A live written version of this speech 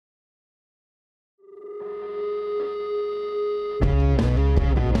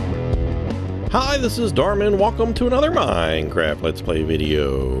Hi, this is Darman. Welcome to another Minecraft Let's Play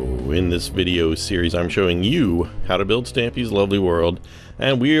video. In this video series, I'm showing you how to build Stampy's lovely world.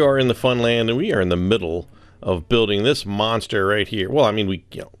 And we are in the fun land, and we are in the middle of building this monster right here. Well, I mean, we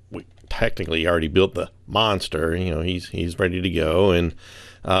technically already built the monster. He's ready to go. And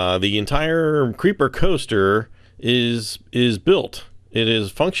the entire creeper coaster is built. It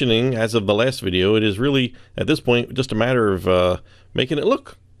is functioning as of the last video. It is really, at this point, just a matter of making it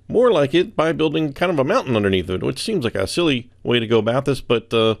look more like it by building kind of a mountain underneath it, which seems like a silly way to go about this,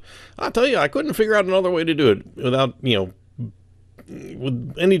 but I'll tell you, I couldn't figure out another way to do it without,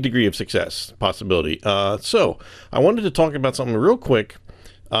 with any degree of success possibility. So I wanted to talk about something real quick.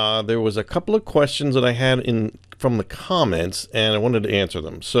 There was a couple of questions that I had from the comments, and I wanted to answer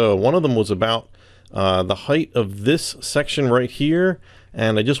them. So one of them was about the height of this section right here,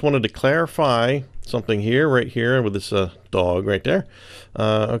 and I just wanted to clarify something here, right here with this dog right there.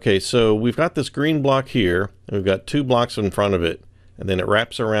 Okay, so we've got this green block here, and we've got two blocks in front of it, and then it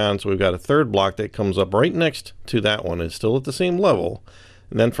wraps around, so we've got a third block that comes up right next to that one. It's still at the same level,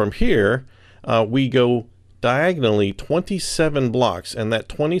 and then from here we go diagonally 27 blocks, and that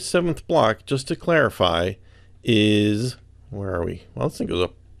 27th block, just to clarify, is, where are we? Well, this thing goes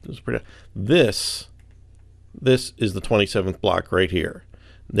up. This is the 27th block right here.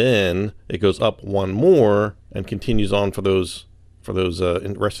 Then it goes up one more and continues on for those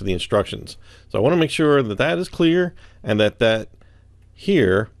rest of the instructions. So I want to make sure that that is clear, and that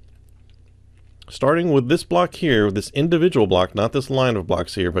here, starting with this block here, this individual block, not this line of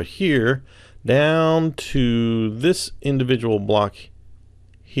blocks here, but here down to this individual block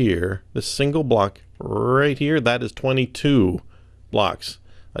here, this single block right here, that is 22 blocks.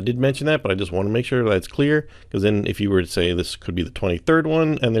 I did mention that, but I just want to make sure that's clear, because then if you were to say this could be the 23rd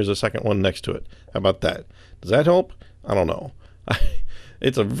one and there's a second one next to it, how about that? Does that help? I don't know.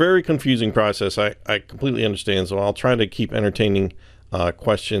 It's a very confusing process. I completely understand, so I'll try to keep entertaining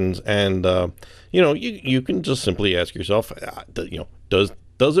questions, and you can just simply ask yourself,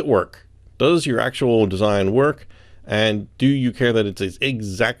 does it work? Does your actual design work? And do you care that it's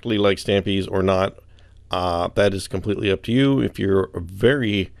exactly like Stampy's or not? That is completely up to you. If you're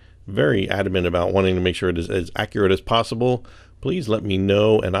very, very adamant about wanting to make sure it is as accurate as possible, please let me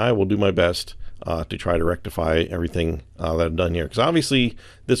know, and I will do my best to try to rectify everything that I've done here. Because obviously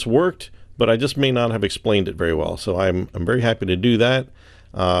this worked, but I just may not have explained it very well. So I'm very happy to do that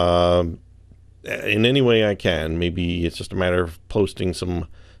in any way I can. Maybe it's just a matter of posting some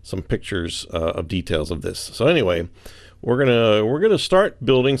pictures of details of this. So anyway, we're gonna start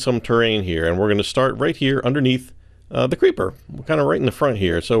building some terrain here, and we're gonna start right here underneath the creeper. We're kind of right in the front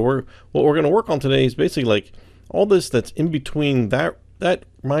here. So what we're gonna work on today is basically like all this that's in between that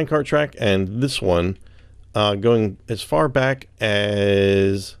minecart track and this one, going as far back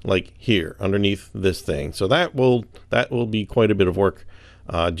as like here underneath this thing. So that will be quite a bit of work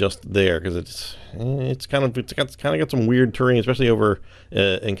just there, because it's kind of got some weird terrain, especially over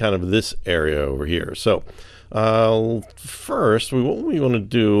in kind of this area over here. So first, what we want to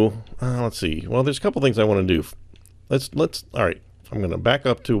do, let's see. Well, there's a couple things I want to do. All right, I'm going to back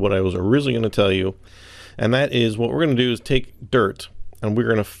up to what I was originally going to tell you, and that is what we're going to do is take dirt, and we're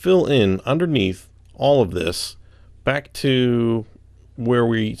going to fill in underneath all of this back to where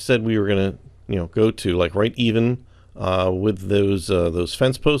we said we were going to, go to, like right even with those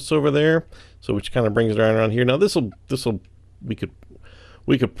fence posts over there. So which kind of brings it around here. Now this'll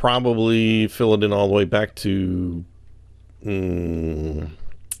we could probably fill it in all the way back to,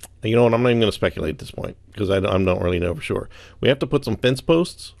 you know what, I'm not even going to speculate at this point, because I don't really know for sure. We have to put some fence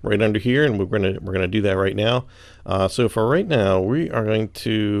posts right under here, and we're gonna do that right now. So for right now, we are going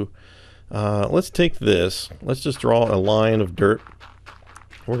to, let's take this, let's just draw a line of dirt.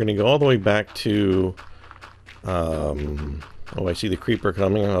 We're going to go all the way back to, oh, I see the creeper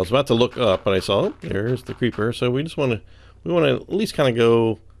coming. I was about to look up, but I saw, oh, there's the creeper. So we want to at least kind of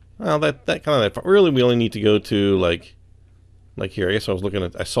go, well, that kind of that far. Really, we only need to go to like here. I guess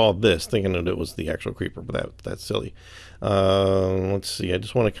I saw this thinking that it was the actual creeper, but that's silly. Let's see. I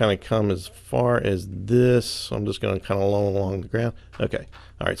just want to kind of come as far as this. So I'm just going to kind of along the ground. Okay.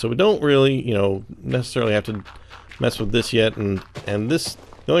 All right. So we don't really, necessarily have to mess with this yet. And this,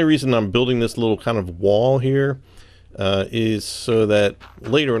 the only reason I'm building this little kind of wall here is so that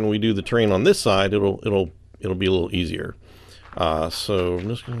later when we do the terrain on this side, it'll be a little easier. So I'm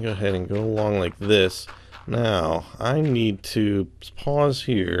just going to go ahead and go along like this. Now I need to pause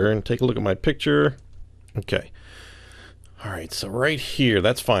here and take a look at my picture. Okay. All right. So right here,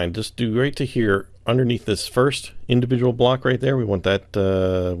 that's fine. Just do right to here underneath this first individual block right there. We want that.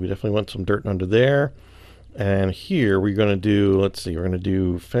 We definitely want some dirt under there. And here we're going to do, let's see, we're going to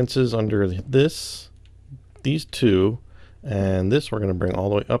do fences under these two, and this we're going to bring all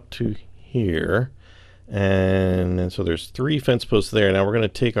the way up to here. And so there's 3 fence posts there. Now we're going to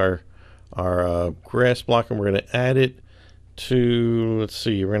take our grass block and we're going to add it to, let's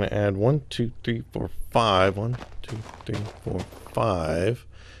see, we're going to add 1, 2, 3, 4, 5. 1, 2, 3, 4, 5,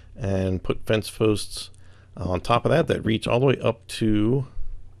 and put fence posts on top of that reach all the way up to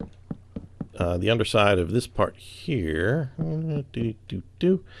the underside of this part here. And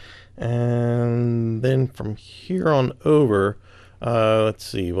then from here on over, let's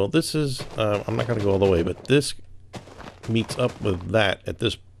see, well, this is, I'm not going to go all the way, but this meets up with that at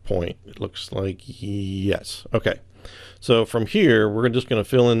this point. It looks like, yes. Okay. So from here, we're just going to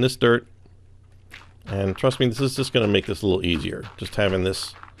fill in this dirt. And trust me, this is just going to make this a little easier. Just having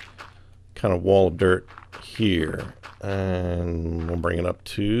this kind of wall of dirt here. And we'll bring it up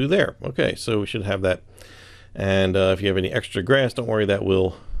to there. Okay, so we should have that. And if you have any extra grass, don't worry, that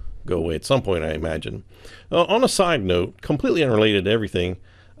will go away at some point, I imagine. On a side note, completely unrelated to everything,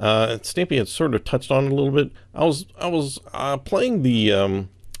 Stampy had sort of touched on it a little bit. I was playing the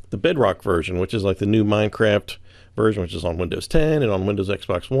Bedrock version, which is like the new Minecraft version, which is on Windows 10 and on Windows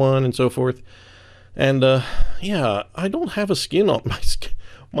Xbox One and so forth. And yeah, I don't have a skin on my skin.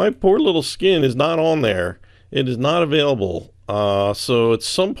 My poor little skin is not on there. It is not available. So at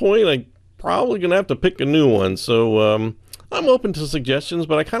some point, I'm probably gonna have to pick a new one. So I'm open to suggestions,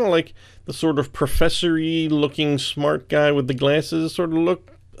 but I kind of like the sort of professor-y looking smart guy with the glasses sort of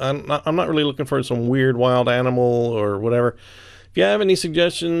look. I'm not really looking for some weird wild animal or whatever. If you have any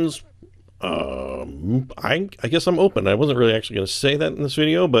suggestions, I guess I'm open. I wasn't really actually going to say that in this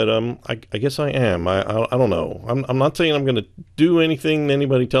video, but I guess I am. I don't know. I'm not saying I'm going to do anything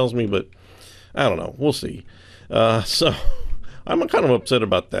anybody tells me, but I don't know. We'll see. So I'm kind of upset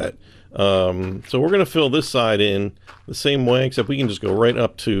about that. So we're going to fill this side in the same way, except we can just go right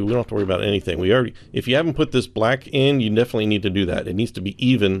up to, we don't have to worry about anything. We already, if you haven't put this black in, you definitely need to do that. It needs to be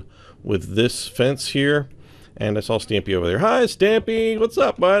even with this fence here. And I saw Stampy over there. Hi, Stampy. What's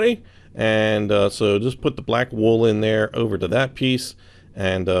up, buddy? And so just put the black wool in there over to that piece.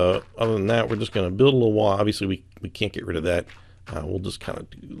 And other than that, we're just going to build a little wall. Obviously, we can't get rid of that. We'll just kind of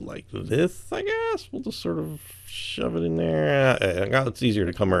do like this, I guess. We'll just sort of shove it in there. It's easier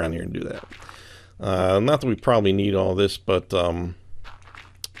to come around here and do that. Not that we probably need all this, but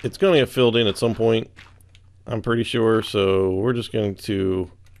it's going to get filled in at some point, I'm pretty sure. So we're just going to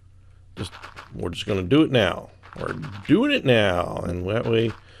do it now. We're doing it now, and that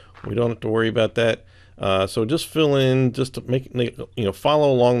way we don't have to worry about that. So just fill in, just to make,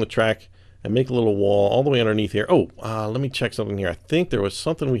 follow along the track and make a little wall all the way underneath here. Oh, let me check something here. I think there was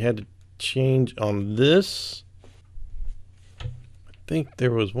something we had to change on this. I think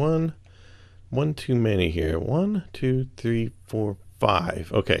there was one too many here. 1, 2, 3, 4,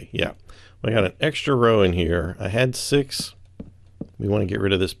 5. Okay, yeah. We got an extra row in here. I had 6. We want to get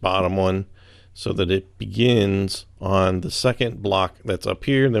rid of this bottom one so that it begins on the second block that's up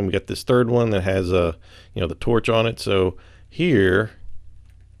here. Then we got this third one that has the torch on it. So here,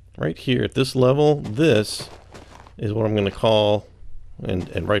 right here at this level, this is what I'm going to call,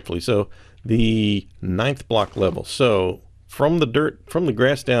 and rightfully so, the 9th block level. So from the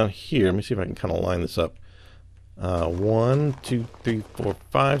grass down here, let me see if I can kind of line this up. 1, 2, 3, 4,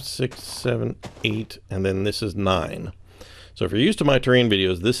 5, 6, 7, 8, and then this is 9. So if you're used to my terrain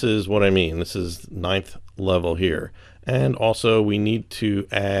videos, this is what I mean. This is 9th level here. And also we need to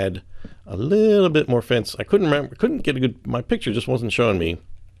add a little bit more fence. I couldn't get a good, my picture just wasn't showing me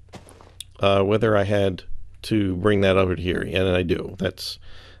whether I had to bring that over to here. And I do. That's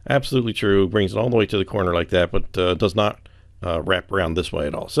absolutely true. Brings it all the way to the corner like that, but does not wrap around this way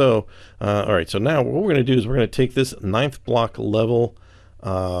at all. So, all right. So now what we're going to do is we're going to take this 9th block level,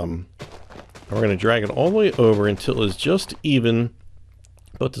 we're going to drag it all the way over until it's just even,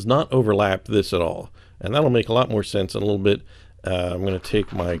 but does not overlap this at all. And that'll make a lot more sense in a little bit. I'm going to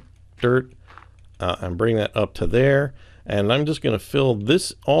take my dirt and bring that up to there. And I'm just going to fill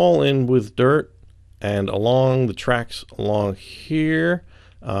this all in with dirt and along the tracks along here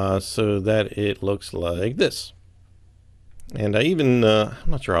so that it looks like this. And I even, I'm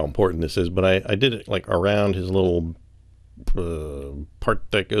not sure how important this is, but I did it like around his little part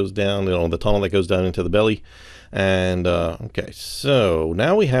that goes down, the tunnel that goes down into the belly. And okay, so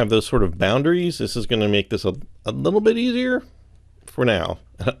now we have those sort of boundaries. This is going to make this a little bit easier for now.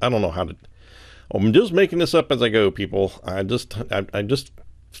 I don't know how to, I'm just making this up as I go, people. I'm just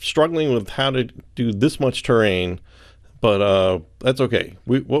struggling with how to do this much terrain, but that's okay.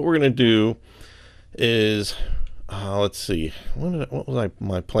 What we're going to do is let's see. What was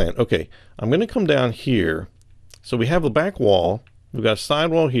my plan? Okay, I'm going to come down here. So we have the back wall. We've got a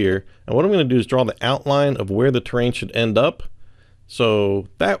side wall here. And what I'm going to do is draw the outline of where the terrain should end up. So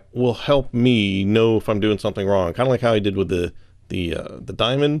that will help me know if I'm doing something wrong. Kind of like how I did with the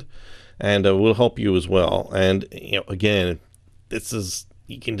diamond. And will help you as well. And, you know, again,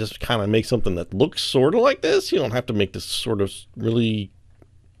 you can just kind of make something that looks sort of like this. You don't have to make this sort of really,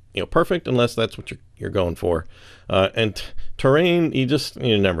 you know, perfect unless that's what you're going for. And terrain, you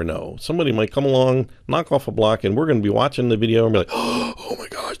never know. Somebody might come along, knock off a block, and we're going to be watching the video and be like, oh my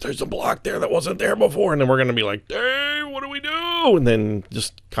gosh, there's a block there that wasn't there before. And then we're going to be like, hey, what do we do? And then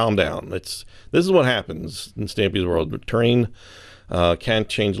just calm down. This is what happens in Stampy's world. But terrain can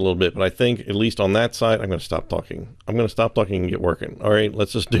change a little bit, but I think at least on that side, I'm going to stop talking. I'm going to stop talking and get working. All right,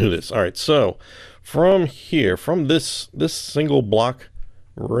 let's just do this. All right, so from here, from this single block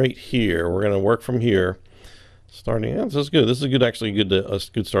right here, we're going to work from here. Starting, this is good. This is good, actually a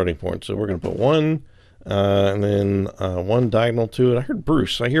good starting point. So we're going to put one, and then one diagonal to it. I heard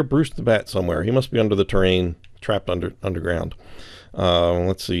Bruce. I hear Bruce the Bat somewhere. He must be under the terrain, trapped underground.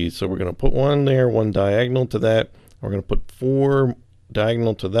 Let's see. So we're going to put one there, one diagonal to that. We're going to put 4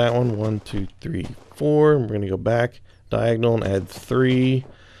 diagonal to that one. 1, 2, 3, 4. We're going to go back diagonal and add 3.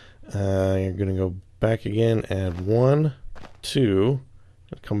 You're going to go back again, add 1, 2.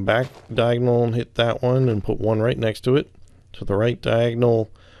 Come back diagonal and hit that one and put 1 right next to it to the right diagonal.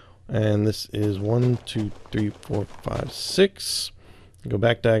 And this is 1, 2, 3, 4, 5, 6. Go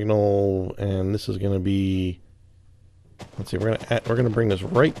back diagonal, and this is going to be, let's see, we're going to bring this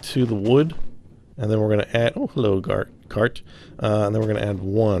right to the wood. And then we're going to add, oh, hello, cart. And then we're going to add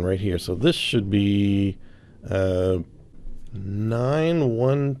 1 right here. So this should be 9,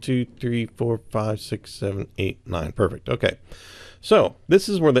 1, 2, 3, 4, 5, 6, 7, 8, 9. Perfect. Okay. So this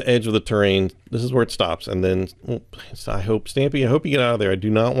is where the edge of the terrain, this is where it stops. And then I hope, Stampy, I hope you get out of there. I do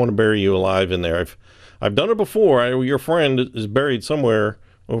not want to bury you alive in there. I've done it before. Your friend is buried somewhere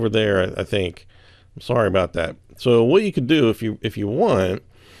over there, I think. I'm sorry about that. So what you could do if you want,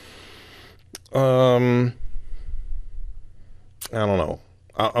 I don't know.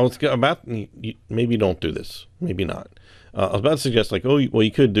 I was about, maybe don't do this, maybe not. I was about to suggest, like, oh, what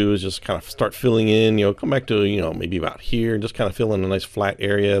you could do is just kind of start filling in, come back to, maybe about here, just kind of fill in a nice flat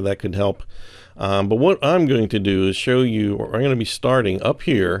area. That could help. But what I'm going to do is show you, or I'm going to be starting up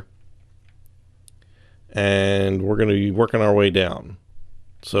here, and we're going to be working our way down.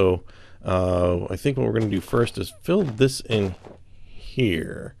 So I think what we're going to do first is fill this in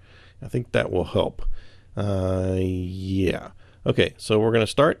here. I think that will help. Yeah. Okay, so we're going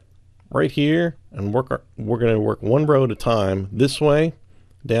to start right here and we're going to work 1 row at a time this way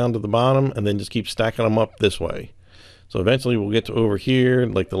down to the bottom, and then just keep stacking them up this way. So eventually we'll get to over here,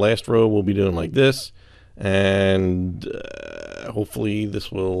 like the last row we'll be doing like this, and hopefully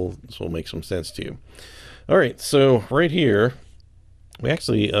this will make some sense to you. All right, so right here, we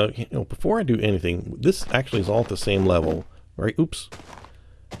actually, before I do anything, this actually is all at the same level, right? Oops.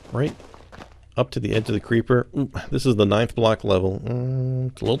 Right up to the edge of the creeper. Oop, this is the 9th block level.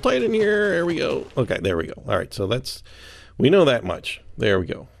 It's a little tight in here. There we go. Okay, there we go. All right, so we know that much. There we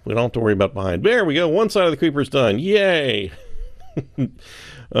go. We don't have to worry about behind. There we go. One side of the creeper's done. Yay!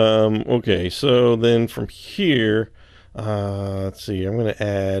 Okay, so then from here, let's see. I'm going to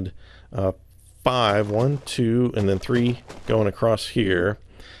add 5, 1, 2, and then 3 going across here,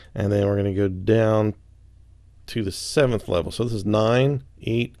 and then we're going to go down to the 7th level. So this is 9,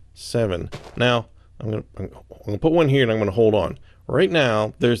 8, 7. Now I'm gonna put 1 here, and I'm gonna hold on. Right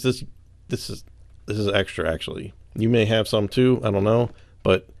now, there's this is extra. Actually, you may have some too. I don't know,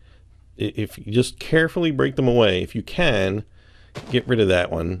 but if you just carefully break them away, if you can, get rid of that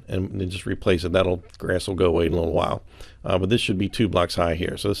one and then just replace it. Grass will go away in a little while. But this should be 2 blocks high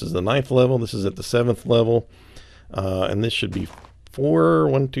here. So this is the 9th level. This is at the 7th level, and this should be 4.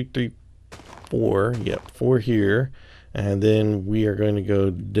 1, 2, 3, 4. Yep, 4 here. And then we are going to go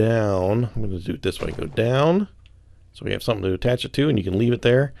down. I'm going to do it this way. Go down. So we have something to attach it to, and you can leave it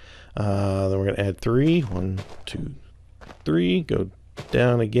there. Then we're going to add 3. 1, 2, 3. Go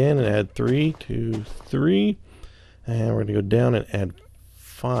down again and add 3, 2, 3. And we're going to go down and add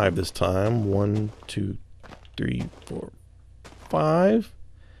 5 this time. 1, 2, 3, 4, 5.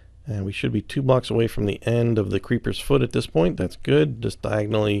 And we should be 2 blocks away from the end of the creeper's foot at this point. That's good. Just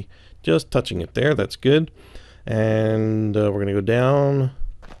diagonally, just touching it there. That's good. And we're going to go down,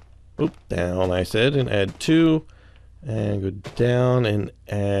 down I said, and add 2, and go down and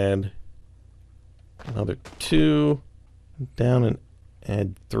add another 2, down and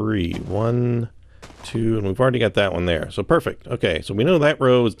add 3, 1, 2, and we've already got that one there. So perfect. Okay, so we know that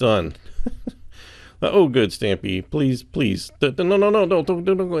row is done. Oh, good, Stampy. Please, please. No, don't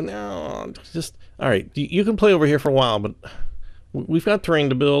go. No, just all right. You can play over here for a while, but we've got terrain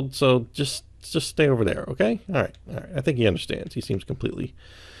to build, so just stay over there, okay? All right. I think he understands. He seems completely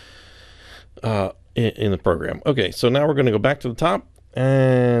in the program. Okay, so now we're going to go back to the top,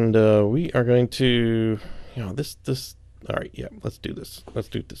 and we are going to, this. All right, yeah. Let's do this. Let's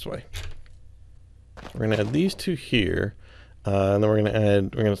do it this way. We're going to add these two here. And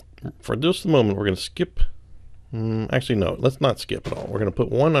then for just a moment, we're going to skip. Actually, no, let's not skip at all. We're going to put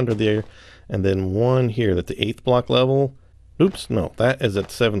one under there and then one here at the 8th block level. Oops, no, that is at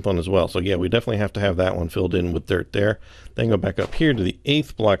the 7th one as well. So yeah, we definitely have to have that one filled in with dirt there. Then go back up here to the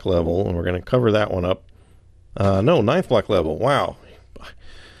 8th block level, and we're going to cover that one up. No, 9th block level. Wow.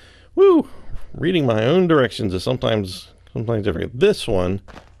 Woo! Reading my own directions is sometimes different. This one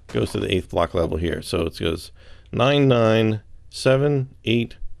goes to the 8th block level here. So it goes 9, 9, 7,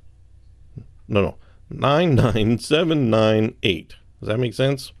 8. No. 9, 9, 7, 9, 8. Does that make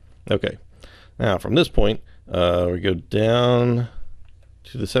sense? Okay. Now from this point, we go down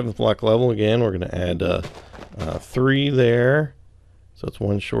to the 7th block level again. We're going to add 3 there. So it's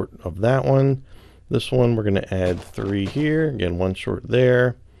one short of that one. This one we're going to add 3 here. Again, one short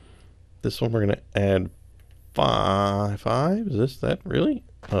there. This one we're going to add 5. Is that really?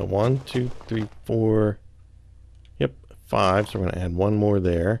 1, 2, 3, 4. 5, so we're going to add one more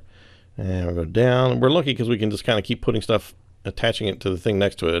there, and we'll go down. We're lucky because we can just kind of keep putting stuff, attaching it to the thing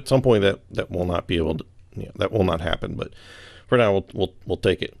next to it. At some point that will not be able to, that will not happen, but for now we'll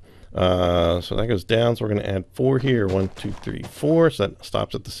take it. So that goes down, so we're going to add 4 here. 1, 2, 3, 4, so that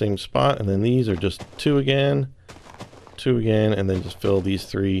stops at the same spot, and then these are just 2 again, and then just fill these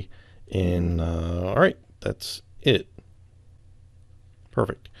 3 in. All right, that's it.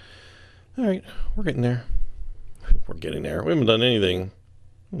 Perfect. All right, we're getting there. We're getting there. We haven't done anything.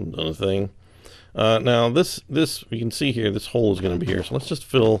 We haven't done a thing. Now this we can see here, this hole is going to be here. So let's just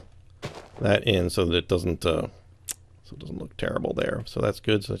fill that in so that it doesn't look terrible there. So that's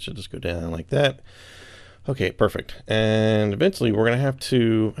good. So that should just go down like that. Okay, perfect. And eventually we're going to have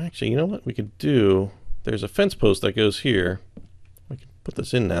to, actually, you know what we could do? There's a fence post that goes here. We can put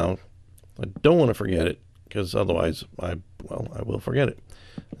this in now. I don't want to forget it because otherwise I will forget it.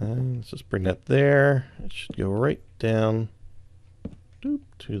 And let's just bring that there. It should go right down to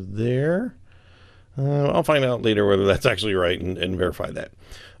there. I'll find out later whether that's actually right and verify that.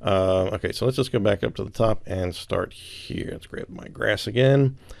 Okay, so let's just go back up to the top and start here. Let's grab my grass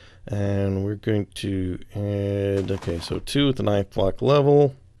again. And we're going to add, okay, so 2 at the 9th block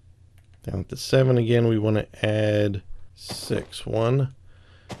level. Down at the 7 again, we want to add 6. 1,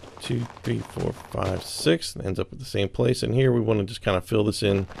 2, 3, 4, 5, 6. It ends up at the same place. And here we want to just kind of fill this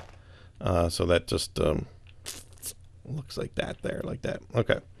in so that just looks like that there, like that.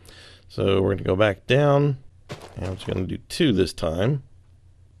 Okay. So we're going to go back down. And I'm just going to do 2 this time.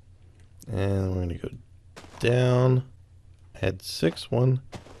 And we're going to go down, add 6. 1,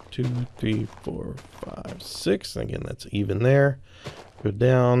 2, 3, 4, 5, 6. And again, that's even there. Go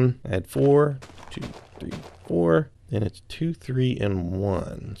down, add 4, 2, 3, 4. Then it's 2, 3, and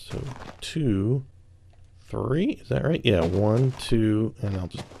 1. So 2, 3, is that right? Yeah, 1, 2, and I'll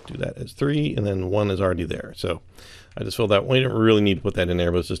just do that as 3, and then 1 is already there. So I just filled that. We don't really need to put that in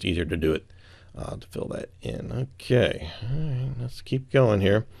there, but it's just easier to do it, to fill that in. Okay, all right, let's keep going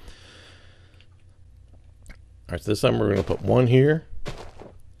here. All right, so this time we're going to put 1 here,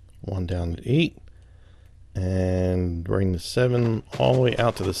 1 down at 8, and bring the 7 all the way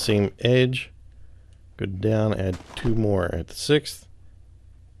out to the same edge. Go down, add 2 more at the 6th.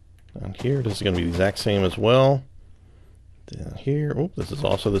 Down here, this is going to be the exact same as well. Down here, oh, this is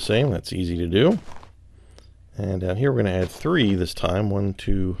also the same. That's easy to do. And down here, we're going to add 3 this time. 1,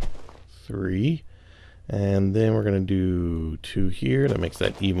 2, 3. And then we're going to do 2 here. That makes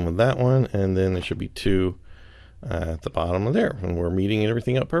that even with that one. And then there should be 2 at the bottom of there. And we're meeting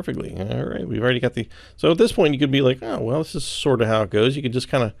everything up perfectly. All right, we've already got the... So at this point, you could be like, oh, well, this is sort of how it goes. You could just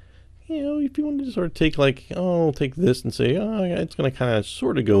kind of, you know, if you wanted to sort of take like, oh, I'll take this and say, oh, yeah, it's going to kind of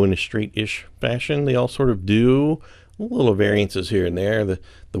sort of go in a straight-ish fashion. They all sort of do. Little variances here and there. The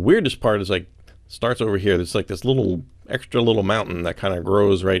weirdest part is like, starts over here. There's like this little extra little mountain that kind of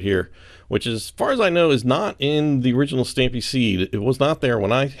grows right here, which is, as far as I know, is not in the original Stampy seed. It was not there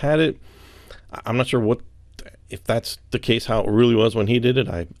when I had it. I'm not sure if that's the case, how it really was when he did it.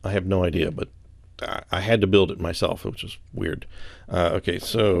 I have no idea, but I had to build it myself, which is weird. Okay,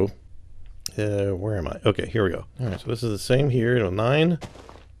 so where am I? Okay, here we go. All right, so this is the same here. 9,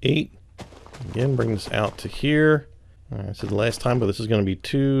 8. Again, bring this out to here. I said the last time, but this is going to be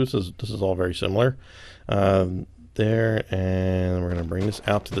 2. This is all very similar. there, and we're going to bring this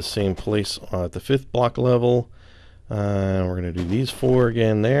out to the same place at the 5th block level. We're going to do these 4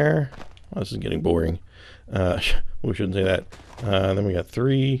 again there. Oh, this is getting boring. We shouldn't say that. Then we got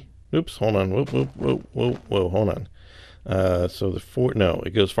 3. Oops, hold on. Whoa, hold on. So the 4, no,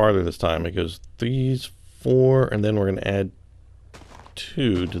 it goes farther this time. It goes 3, 4, and then we're going to add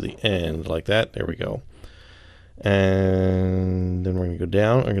 2 to the end like that. There we go. And then we're going to go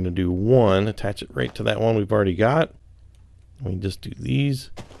down. I'm going to do 1, attach it right to that one we've already got. We just do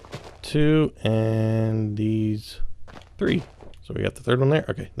these 2 and these 3. So we got the 3rd one there.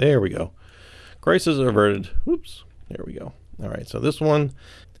 Okay, there we go. Crisis averted. Whoops. There we go. All right, so this one,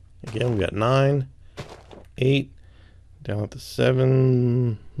 again, we got 9, 8, down at the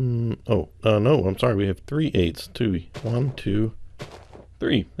 7. No, I'm sorry. We have 3 8s. 2, 1, 2,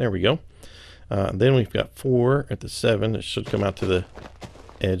 3. There we go. Then we've got 4 at the 7. It should come out to the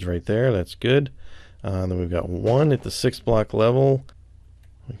edge right there. That's good. Then we've got 1 at the 6th block level.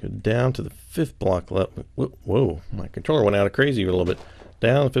 We go down to the 5th block level. Whoa, my controller went out of crazy a little bit.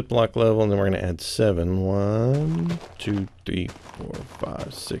 Down the 5th block level, and then we're going to add 7. 1, 2, 3, 4,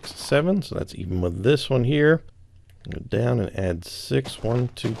 5, 6, 7. So that's even with this one here. Go down and add 6. 1,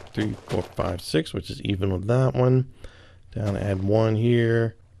 2, 3, 4, 5, 6, which is even with that one. Down, add 1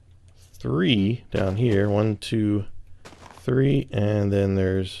 here. 3 down here. 1, 2, 3, and then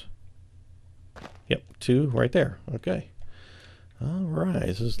there's 2 right there. Okay. All right.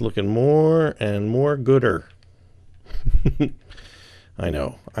 This is looking more and more gooder. I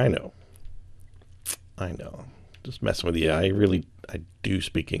know. Just messing with you. I do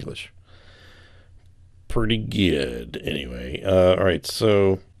speak English pretty good. Anyway, all right.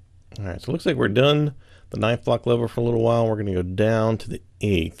 So it looks like we're done the 9th block level for a little while. We're going to go down to the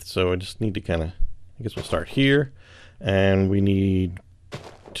 8th. So I just need to kind of, I guess we'll start here, and we need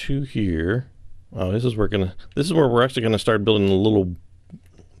 2 here. Oh, this is where we're actually going to start building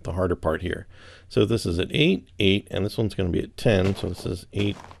the harder part here. So this is at 8, 8, and this one's going to be at 10. So this is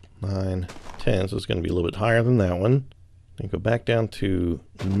 8, 9, 10. So it's going to be a little bit higher than that one. Then go back down to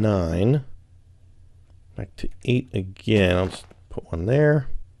 9, back to 8 again. I'll just put 1 there.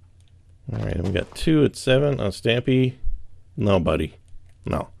 All right, and we got 2 at 7 on Stampy. No, buddy.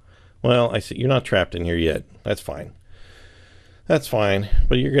 No. Well, I see you're not trapped in here yet. That's fine. That's fine.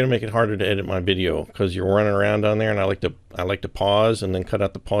 But you're going to make it harder to edit my video because you're running around down there, and I like to pause and then cut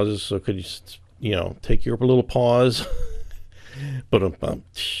out the pauses. So could you take your little pause, but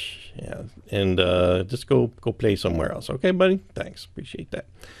yeah, and just go play somewhere else. Okay, buddy. Thanks. Appreciate that.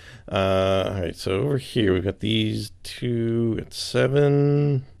 All right. So over here we've got these 2 at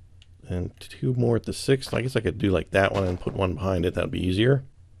 7. And 2 more at the 6th. I guess I could do like that one and put 1 behind it. That'd be easier.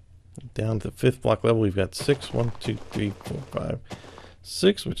 Down to the 5th block level, we've got 6. 1, 2, 3, 4, 5,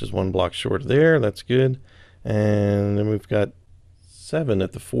 6, which is 1 block short there. That's good. And then we've got 7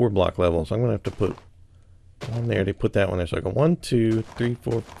 at the 4 block level. So I'm going to have to put 1 there. They put that one there. So I go 1, 2, 3,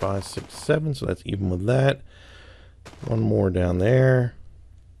 4, 5, 6, 7. So that's even with that. 1 more down there.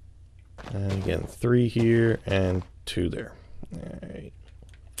 And again, 3 here and 2 there. All right.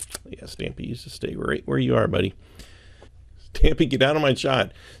 Yeah, Stampy used to stay right where you are, buddy. Stampy, get out of my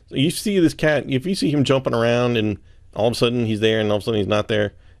shot. So you see this cat, if you see him jumping around and all of a sudden he's there and all of a sudden he's not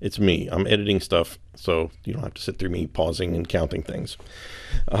there, it's me. I'm editing stuff, so you don't have to sit through me pausing and counting things.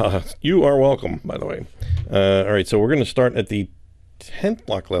 You are welcome, by the way. All right, so we're going to start at the 10th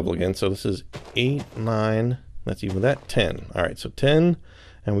block level again. So this is 8, 9, that's even that, 10. All right, so 10,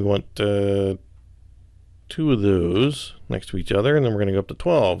 and we want 2 of those next to each other, and then we're going to go up to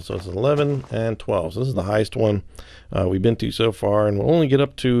 12. So it's 11 and 12. So this is the highest one we've been to so far, and we'll only get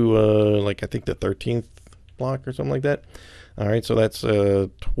up to like I think the 13th block or something like that. All right, so that's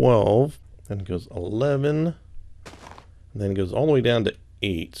 12, then it goes 11, and then it goes all the way down to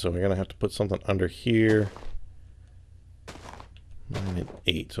 8. So we're going to have to put something under here. 9 and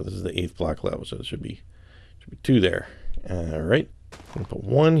 8. So this is the 8th block level. So it should be 2 there. All right, I'm going to put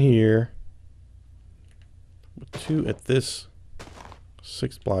 1 here. 2 at this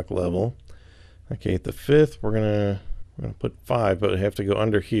 6th block level. Okay, at the 5th we're gonna put 5, but I have to go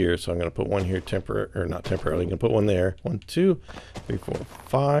under here, so I'm gonna put 1 here not temporarily. I'm gonna put 1 there. 1, 2, 3, 4,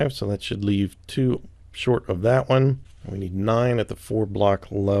 5. So that should leave 2 short of that one. We need 9 at the 4 block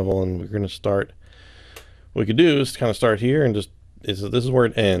level, and we're gonna start. What we could do is kind of start here and just this is where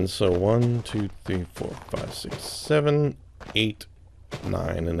it ends. So 1, 2, 3, 4, 5, 6, 7, 8,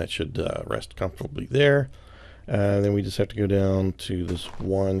 9, and that should rest comfortably there. Then we just have to go down to this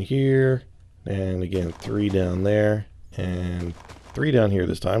 1 here, and again 3 down there, and 3 down here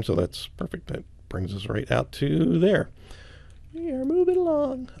this time. So that's perfect. That brings us right out to there. We are moving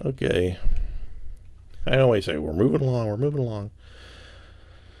along. Okay. I always say we're moving along, we're moving along.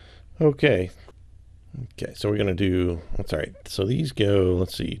 Okay. Okay, so we're going to do, that's all right. So these go,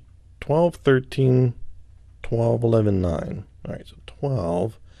 let's see, 12, 13, 12, 11, 9. All right, so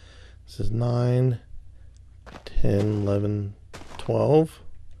 12. This is 9, 10, 11, 12.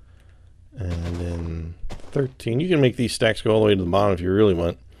 And then 13. You can make these stacks go all the way to the bottom if you really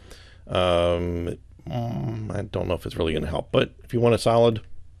want. I don't know if it's really going to help, but if you want a solid,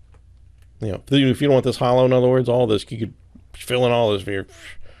 you know, if you don't want this hollow, in other words, all this, you could fill in all this for your,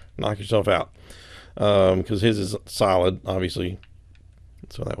 knock yourself out. Because his is solid, obviously.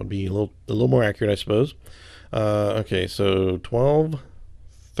 So that would be a little more accurate, I suppose. Okay, so 12,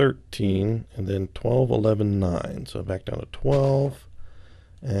 13, and then 12, 11, 9. So back down to 12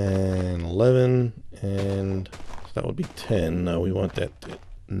 and 11, and so that would be 10. No, we want that to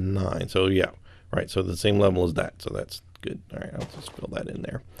 9. So yeah, right. So the same level as that. So that's good. All right, I'll just fill that in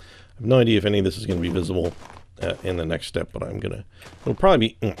there. I have no idea if any of this is going to be visible in the next step, but it'll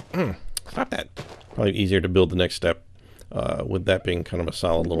probably be, stop that. Probably easier to build the next step with that being kind of a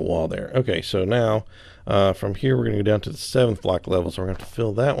solid little wall there. Okay, so now from here we're going to go down to the 7th block level. So we're going to have to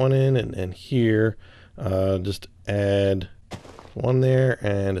fill that one in, and here just add 1 there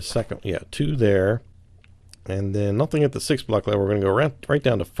and a second, 2 there. And then nothing at the 6th block level. We're going to go right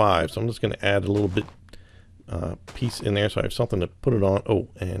down to 5. So I'm just going to add a little bit piece in there so I have something to put it on. Oh,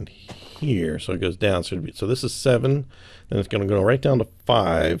 and here, so it goes down. So this is 7, then it's going to go right down to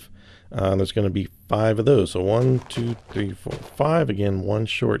 5. There's going to be 5 of those. So 1, 2, 3, 4, 5. Again, 1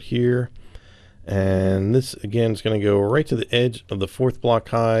 short here. And this, again, is going to go right to the edge of the 4th block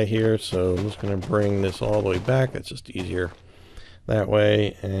high here. So I'm just going to bring this all the way back. That's just easier that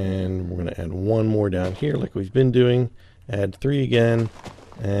way. And we're going to add 1 more down here like we've been doing. Add 3 again.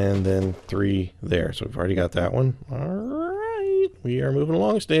 And then 3 there. So we've already got that one. All right. We are moving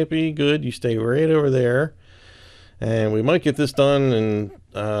along, Stampy. Good. You stay right over there. And we might get this done, and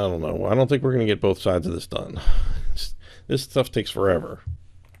I don't know. I don't think we're going to get both sides of this done. This stuff takes forever.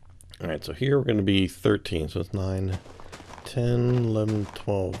 All right, so here we're going to be 13. So it's 9, 10, 11,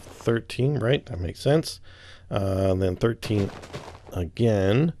 12, 13, right? That makes sense. Then 13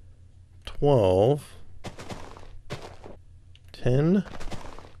 again, 12, 10.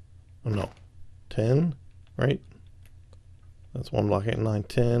 Oh, no, 10, right? That's 1 block, 8, 9,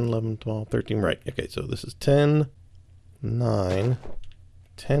 10, 11, 12, 13, right. Okay, so this is 10. 9,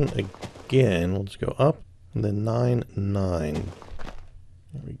 10 again. We'll just go up, and then 9, 9.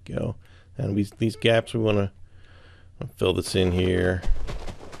 There we go. And these gaps, we want to fill this in here.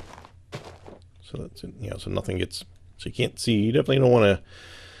 So that's it, so nothing gets, so you can't see. You definitely don't want to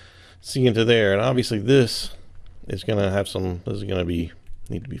see into there. And obviously this is going to have some, this is going to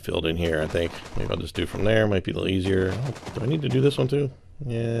need to be filled in here, I think. Maybe I'll just do from there. Might be a little easier. Oh, do I need to do this one too?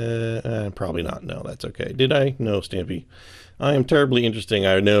 Yeah, probably not. No, that's okay. Did I? No, Stampy. I am terribly interesting.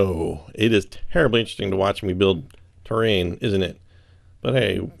 I know. It is terribly interesting to watch me build terrain, isn't it? But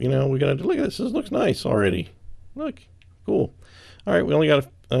hey, we got to look at this. This looks nice already. Look, cool. All right, we only got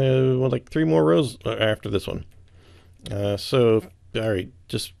like 3 more rows after this one. So, all right,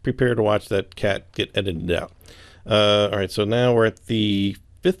 just prepare to watch that cat get edited out. All right, so now we're at the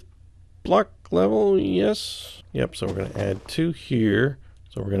 5th block level. Yes. Yep. So we're going to add 2 here.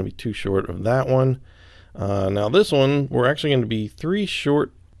 So we're going to be 2 short of that one. Now this one, we're actually going to be 3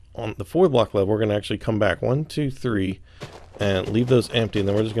 short on the 4th block level. We're going to actually come back 1, 2, 3 and leave those empty. And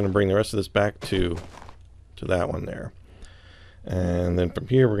then we're just going to bring the rest of this back to that one there. And then from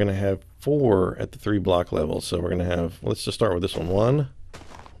here, we're going to have 4 at the 3 block level. So we're going to have, let's just start with this one. 1,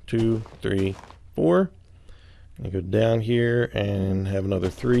 2, 3, 4. And go down here and have another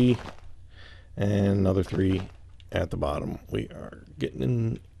 3 and another 3 at the bottom. We are getting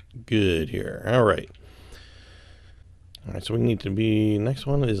in good here. All right. All right, so we need to be, next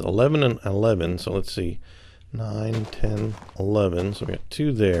one is 11 and 11. So let's see, 9, 10, 11. So we got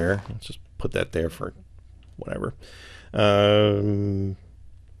 2 there. Let's just put that there for whatever. Then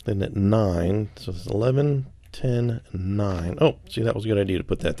at 9, so it's 11, 10, 9. Oh, see, that was a good idea to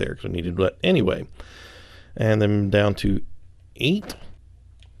put that there because we needed that anyway. And then down to 8,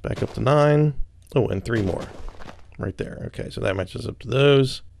 back up to 9. Oh, and 3 more right there. Okay, so that matches up to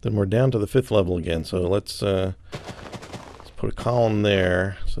those. Then we're down to the 5th level again. So let's put a column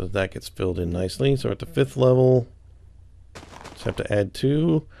there so that gets filled in nicely. So at the 5th level, just have to add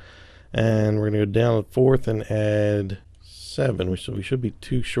 2. And we're going to go down to the 4th and add 7. We should be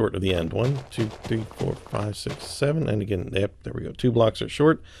 2 short of the end. 1, 2, 3, 4, 5, 6, 7. And again, yep, there we go. 2 blocks are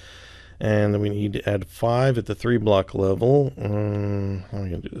short. And then we need to add 5 at the 3 block level. How are we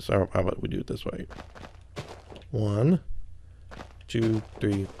going to do this? How about we do it this way? 1, 2,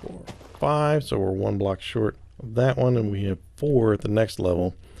 3, 4, 5, so we're 1 block short of that one, and we have 4 at the next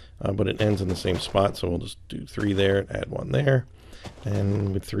level, but it ends in the same spot, so we'll just do 3 there, add 1 there,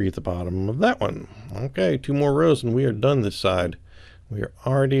 and with 3 at the bottom of that one. Okay, 2 more rows and we are done this side. We are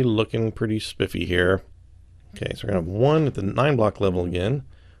already looking pretty spiffy here. Okay, so we're going to have 1 at the 9 block level again,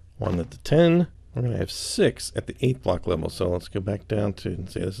 1 at the 10. We're going to have 6 at the 8 block level. So let's go back down to, and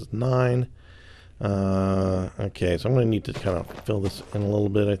say this is 9. Okay, so I'm going to need to kind of fill this in a little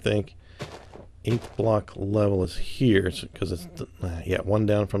bit, I think. 8th block level is here, because it's, yeah, 1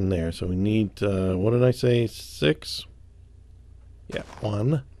 down from there. So we need, what did I say, 6? Yeah,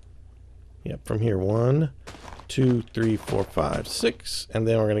 1. Yep, from here, 1, 2, 3, 4, 5, 6. And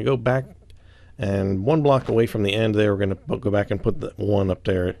then we're going to go back, and 1 block away from the end there, we're going to go back and put the 1 up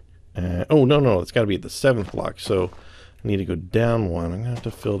there. Oh, no, it's got to be at the 7th block, so I need to go down 1. I'm going to have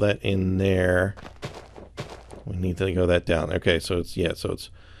to fill that in there. We need to go that down. Okay, so it's, yeah, so it's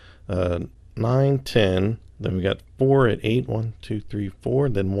 9, 10. Then we got 4 at 8. 1, 2, 3, 4.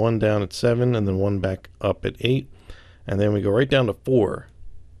 Then 1 down at 7, and then 1 back up at 8. And then we go right down to 4.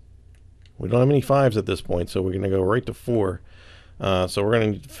 We don't have any 5s at this point, so we're going to go right to 4. So we're going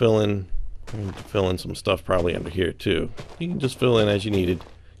to need to fill in. We need to fill in some stuff probably under here too. You can just fill in as you needed.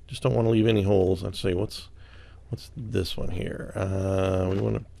 Just don't want to leave any holes. Let's see, what's this one here? We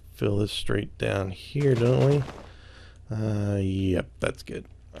want to fill this straight down here, don't we? Yep, that's good.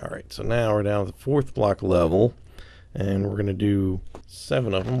 All right, so now we're down to the 4th block level, and we're going to do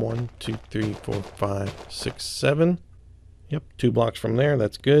 7 of them. 1, 2, 3, 4, 5, 6, 7. Yep, 2 blocks from there.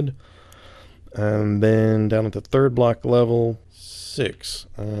 That's good. And then down at the 3rd block level, 6.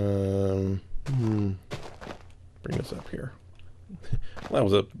 Bring this up here. That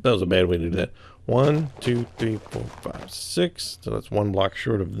was a bad way to do that. 1, 2, 3, 4, 5, 6. So that's 1 block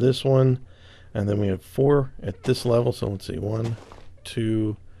short of this one. And then we have 4 at this level. So let's see, 1,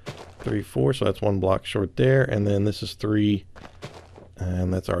 2, 3, 4. So that's 1 block short there. And then this is 3.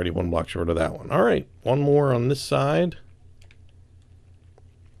 And that's already 1 block short of that one. All right, 1 more on this side.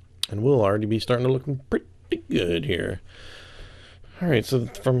 And we'll already be starting to look pretty good here. All right, so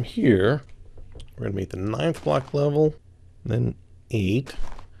from here, we're going to be at the 9th block level, then 8,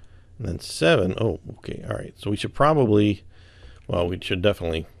 and then 7. Oh, okay, all right. So we should probably, well, we should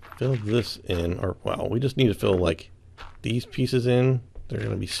definitely fill this in, or, well, we just need to fill, like, these pieces in. They're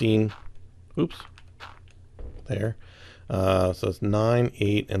going to be seen, oops, there. So it's 9,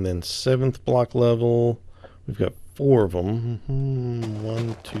 8, and then 7th block level. We've got 4 of them.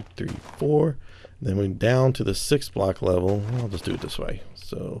 1, 2, 3, 4. Then we're down to the 6th block level. I'll just do it this way.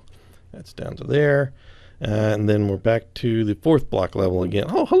 So that's down to there. And then we're back to the 4th block level again.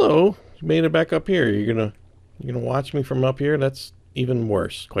 Oh, hello. You made it back up here. You're gonna watch me from up here? That's even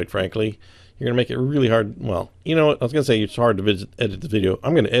worse, quite frankly. You're gonna make it really hard. Well, you know what? I was gonna say it's hard to edit the video.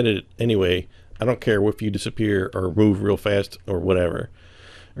 I'm gonna edit it anyway. I don't care if you disappear or move real fast or whatever,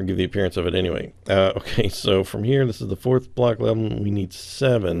 or give the appearance of it anyway. Okay, so from here, this is the 4th block level. We need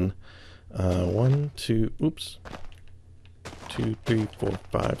 7. 1, 2, oops. 2, 3, 4,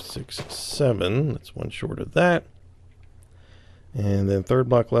 5, 6, 7. That's 1 short of that. And then 3rd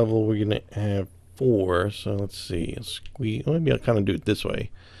block level, we're going to have 4. So let's see. Maybe I'll kind of do it this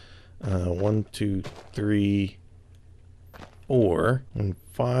way. 1, 2, 3, 4. And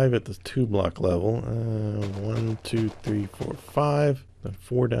 5 at the 2 block level. 1, 2, 3, 4, 5. Then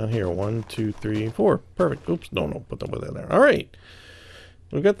 4 down here. 1, 2, 3, 4. Perfect. Oops. No, put that there. All right.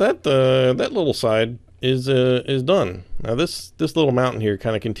 We've got that. That little side is done. Now this little mountain here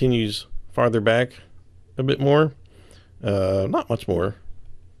kind of continues farther back a bit more. Not much more,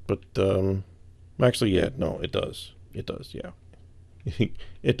 but actually, yeah, no, it does. It does, yeah.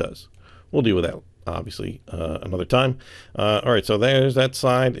 It does. We'll deal with that obviously another time. All right, so there's that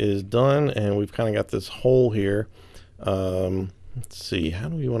side is done, and we've kind of got this hole here. Let's see, how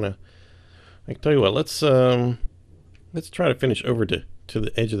do we want to? I can tell you what. Let's try to finish over to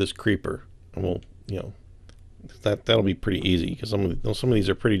the edge of this creeper, and we'll, you know, that'll be pretty easy because some of these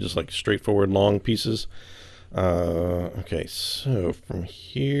are pretty just like straightforward long pieces. Okay, so from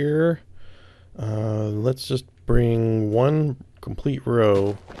here, let's just bring 1 complete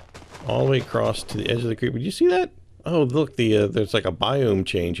row all the way across to the edge of the creeper. Did you see that? Oh, look, there's like a biome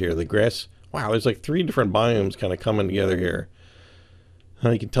change here. The grass. Wow, there's like 3 different biomes kind of coming together here.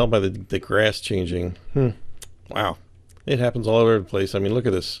 You can tell by the grass changing. Wow. It happens all over the place. I mean, look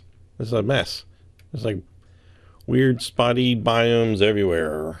at this. This is a mess. There's like weird spotty biomes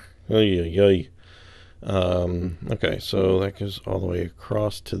everywhere. Okay, so that goes all the way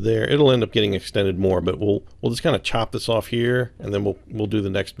across to there. It'll end up getting extended more, but we'll just kind of chop this off here, and then we'll do the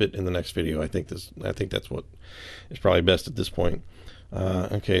next bit in the next video. I think that's what is probably best at this point.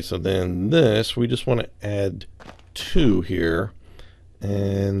 Okay, so then this, we just want to add 2 here.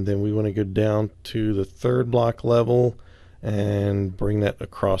 And then we want to go down to the 3rd block level and bring that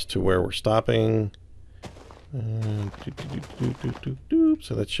across to where we're stopping. So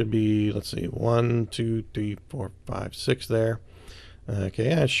that should be, let's see, 1, 2, 3, 4, 5, 6 there. Okay,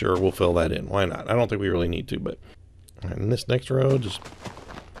 yeah, sure, we'll fill that in. Why not? I don't think we really need to, but in this next row, just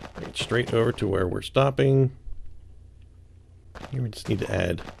bring it straight over to where we're stopping. Here we just need to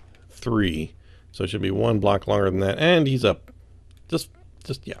add 3. So it should be 1 block longer than that. And he's up. Just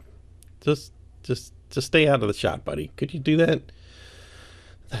stay out of the shot, buddy. Could you do that?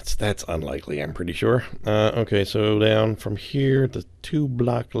 That's unlikely, I'm pretty sure. Okay, so down from here at the 2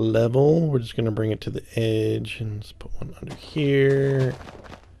 block level, we're just gonna bring it to the edge and just put one under here.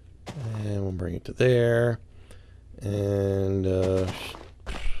 And we'll bring it to there. And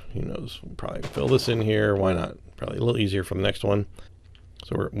who knows, we'll probably fill this in here. Why not? Probably a little easier for the next one.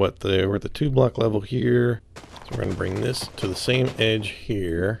 So we're at the 2 block level here. So we're going to bring this to the same edge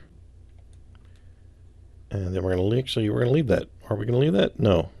here. And then we're going to leave that. Are we going to leave that?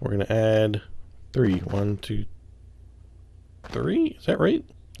 No. We're going to add 3. 1, 2, 3. Is that right?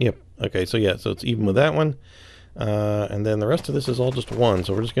 Yep. Okay, so yeah, so it's even with that one. And then the rest of this is all just 1.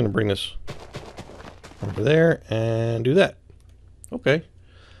 So we're just going to bring this over there and do that. Okay.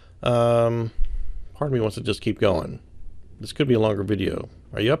 Part of me wants to just keep going. This could be a longer video.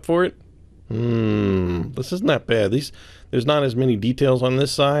 Are you up for it? This isn't that bad. There's not as many details on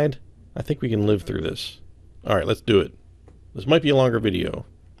this side. I think we can live through this. All right, let's do it. This might be a longer video.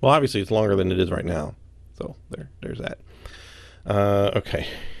 Well, obviously it's longer than it is right now. So there's that. Okay.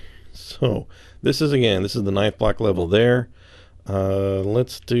 So this is the 9th block level there.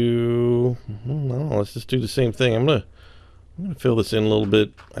 Let's do, I don't know, let's just do the same thing. I'm gonna fill this in a little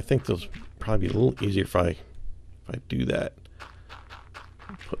bit. I think this will probably be a little easier if I do that.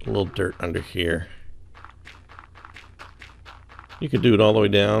 Put a little dirt under here. You could do it all the way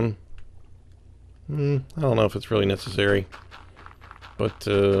down. I don't know if it's really necessary. But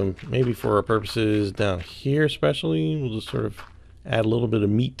maybe for our purposes down here especially, we'll just sort of add a little bit of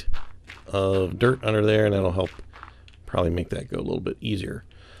meat of dirt under there, and that'll help probably make that go a little bit easier.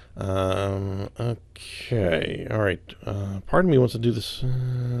 Okay, all right. Part of me wants to do this.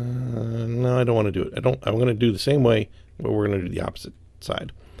 No, I don't want to do it. I'm going to do the same way, but we're going to do the opposite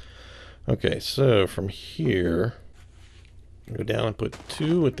side. Okay, so from here, go down and put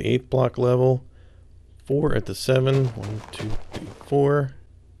 2 at the 8th block level, 4 at the 7, 1, 2, 3, 4,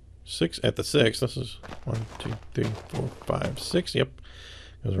 6 at the 6. This is 1, 2, 3, 4, 5, 6. Yep,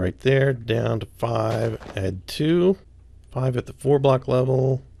 goes right there. Down to 5, add 2, 5 at the 4 block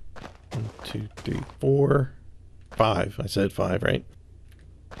level. 1, 2, 3, 4, 5. I said 5, right?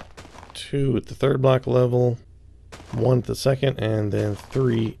 2 at the 3rd block level, 1 at the 2nd, and then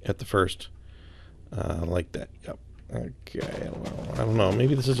 3 at the 1st. Like that. Yep. Okay. I don't know.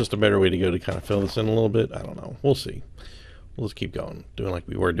 Maybe this is just a better way to go to kind of fill this in a little bit. I don't know. We'll see. We'll just keep going, doing like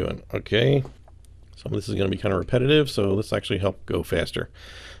we were doing. Okay. Some of this is going to be kind of repetitive, so let's actually help go faster.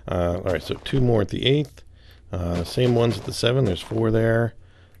 All right. So 2 more at the 8th. Same ones at the 7. There's 4 there.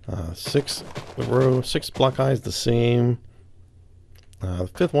 6 block high is the same. The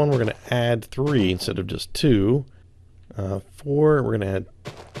 5th one, we're going to add 3 instead of just 2. 4, we're going to add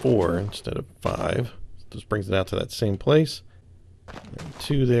 4 instead of 5. This brings it out to that same place. And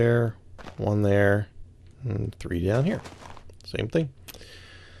 2 there, 1 there, and 3 down here. Same thing.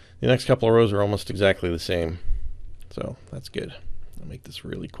 The next couple of rows are almost exactly the same. So that's good. I'll make this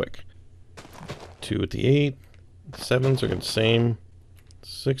really quick. 2 at the 8. 7s are the same.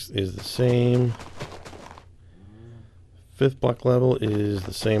 6 is the same. 5th block level is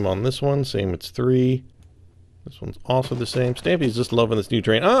the same on this one. Same, it's 3. This one's also the same. Stampy's just loving this new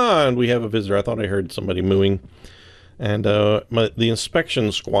train. Ah, and we have a visitor. I thought I heard somebody mooing. And the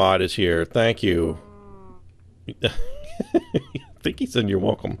inspection squad is here. Thank you. I think he said you're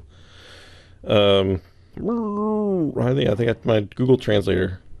welcome. I think my Google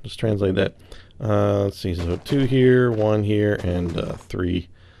Translator just translate that. Let's see, so 2 here, 1 here, and 3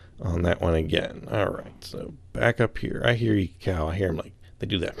 on that one again. All right, so back up here. I hear you, cow. I hear them like they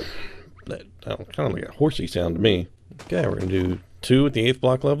do that. That kind of like a horsey sound to me. Okay, we're gonna do 2 at the 8th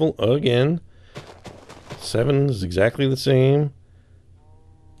block level again. 7 is exactly the same.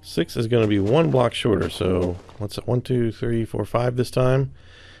 6 is going to be 1 block shorter. So what's it? 1, 2, 3, 4, 5 this time,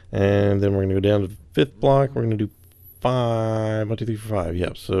 and then we're gonna go down to the 5th block. We're gonna do 5. 1, 2, 3, 4, 5.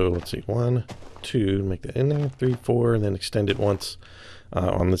 Yep. So let's see. 1, 2. Make that in there. 3, 4, and then extend it once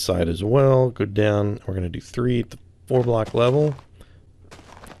on this side as well. Go down. We're gonna do 3 at the 4 block level.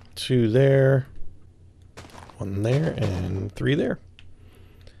 2 there, 1 there, and 3 there.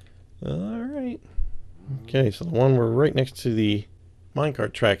 All right. Okay, so the one we're right next to the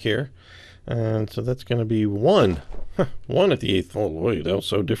minecart track here. And so that's going to be 1. 1 at the 8th. Oh, boy, that was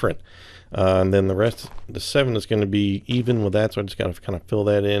so different. And then the rest, the 7 is going to be even with that, so I just got to kind of fill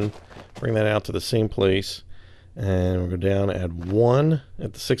that in, bring that out to the same place, and we'll go down, add 1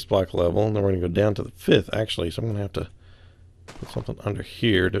 at the 6th block level, and then we're going to go down to the 5th, actually, so I'm going to have to put something under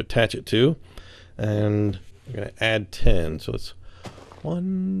here to attach it to, and I'm going to add 10, so it's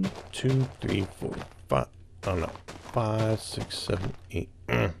 1, 2, 3, 4, 5, oh no, 5, 6, 7, 8,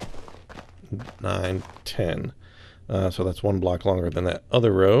 9, 10. So that's 1 block longer than that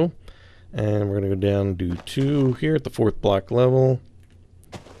other row. And we're going to go down and do 2 here at the 4th block level,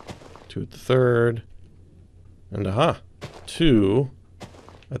 2 at the 3rd, and 2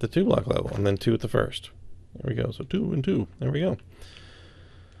 at the 2 block level, and then 2 at the 1st. There we go. So 2 and 2. There we go.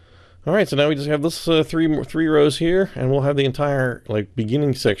 All right. So now we just have this three rows here, and we'll have the entire like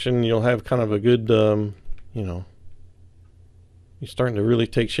beginning section. You'll have kind of a good, you know, you're starting to really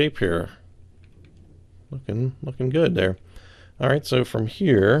take shape here. Looking good there. All right, so from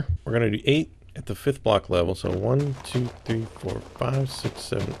here, we're going to do 8 at the 5th block level. So 1, 2, 3, 4, 5, 6,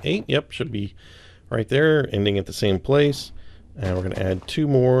 7, 8. Yep, should be right there, ending at the same place. And we're going to add 2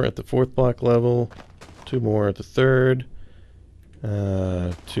 more at the 4th block level, 2 more at the 3rd,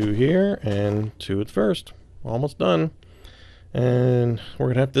 2 here, and 2 at the 1st. Almost done. And we're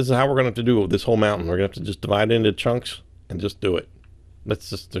going to have, this is how we're going to have to do this whole mountain. We're going to have to just divide it into chunks and just do it.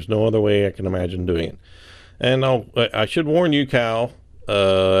 There's no other way I can imagine doing it. And I should warn you, Cal,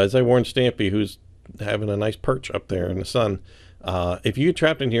 as I warned Stampy, who's having a nice perch up there in the sun. If you get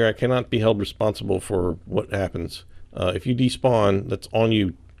trapped in here, I cannot be held responsible for what happens. If you despawn, that's on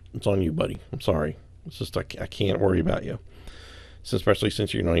you. It's on you, buddy. I'm sorry. It's just I can't worry about you, so especially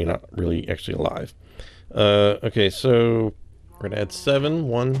since you know you're not really actually alive. Okay, so we're gonna add 7.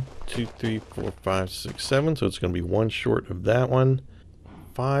 1, 2, 3, 4, 5, 6, 7. So it's gonna be 1 short of that one.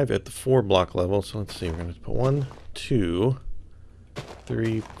 5 at the 4 block level. So let's see, we're going to put 1, 2,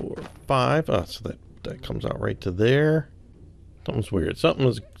 3, 4, 5. Oh, so that comes out right to there. Something's weird.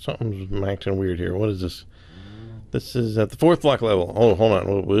 Something's acting weird here. What is this? This is at the 4th block level. Oh, hold on.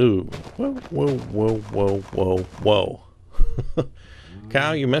 Whoa.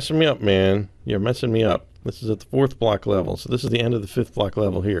 Kyle, you're messing me up, man. You're messing me up. This is at the 4th block level. So this is the end of the 5th block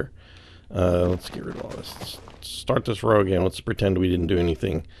level here. Let's get rid of all this. Let's start this row again. Let's pretend we didn't do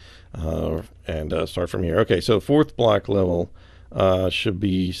anything and start from here. Okay, so 4th block level should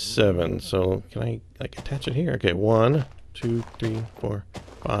be 7. So can I like attach it here? Okay, 1, 2, 3, 4,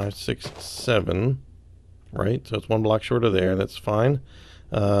 5, 6, 7. Right, so it's 1 block short of there. That's fine.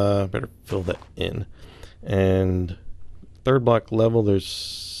 Better fill that in. And 3rd block level,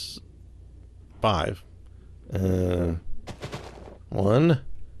 there's 5. 1,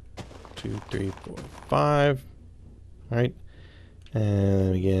 2, 3, 4, 5. Right,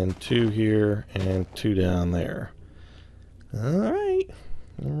 and again 2 here and 2 down there. All right,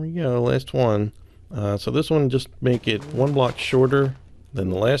 there we go. Last one. So this one, just make it 1 block shorter than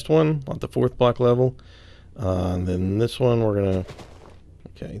the last one at the 4th block level. And then this one we're gonna,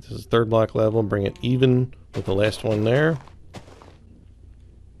 okay, this is 3rd block level, bring it even with the last one there.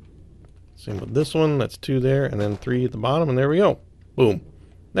 Same with this one, that's 2 there, and then 3 at the bottom, and there we go. Boom.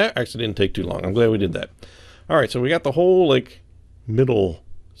 That actually didn't take too long. I'm glad we did that. All right, so we got the whole like middle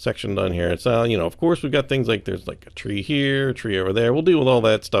section done here. It's you know, of course we've got things like there's like a tree here, a tree over there. We'll deal with all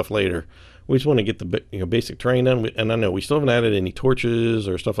that stuff later. We just want to get the basic terrain done, and I know we still haven't added any torches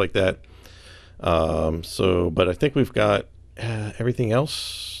or stuff like that. But I think we've got everything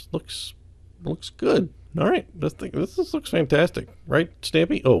else looks good. All right, this looks fantastic, right,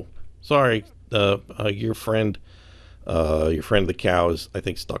 Stampy? Oh, sorry, your friend the cow is, I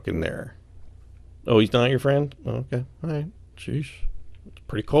think, stuck in there. Oh, he's not your friend? Oh, okay, all right. Sheesh, it's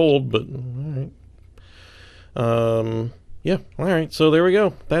pretty cold, but all right. Yeah, all right. So there we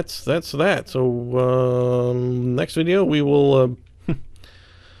go. That's that. So next video we will.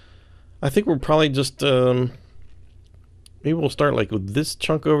 I think we'll probably just maybe we'll start like with this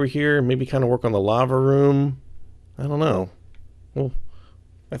chunk over here. Maybe kind of work on the lava room. I don't know. Well,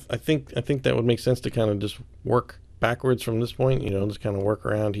 I think that would make sense to kind of just work backwards from this point. You know, just kind of work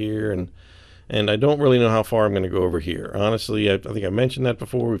around here, and I don't really know how far I'm going to go over here. Honestly, I think I mentioned that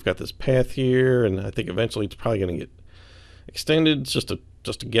before. We've got this path here, and I think eventually it's probably going to get extended. It's just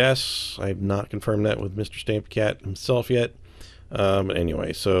a guess. I have not confirmed that with Mr. Stampy Cat himself yet. But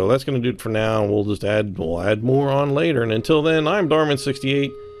anyway, so that's going to do it for now. We'll add more on later. And until then, I'm Darman68.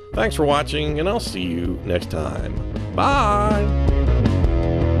 Thanks for watching, and I'll see you next time. Bye!